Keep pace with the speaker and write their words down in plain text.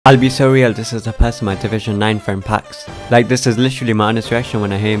I'll be so real, this is the person my Division 9 friend packs. Like, this is literally my honest reaction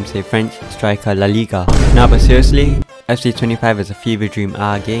when I hear him say French striker La Liga. Nah, but seriously, FC25 is a fever dream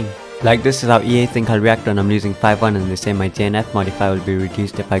game. Like, this is how EA think I'll react when I'm losing 5-1 and they say my DNF modifier will be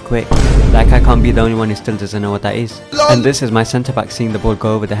reduced if I quit. Like, I can't be the only one who still doesn't know what that is. And this is my centre back seeing the ball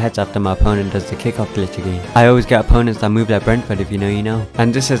go over the heads after my opponent does the kickoff glitch again. I always get opponents that move like Brentford, if you know you know.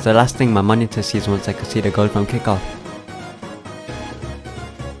 And this is the last thing my monitor sees once I can see the goal from kickoff.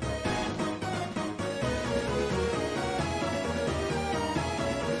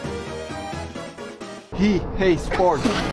 He hates sports.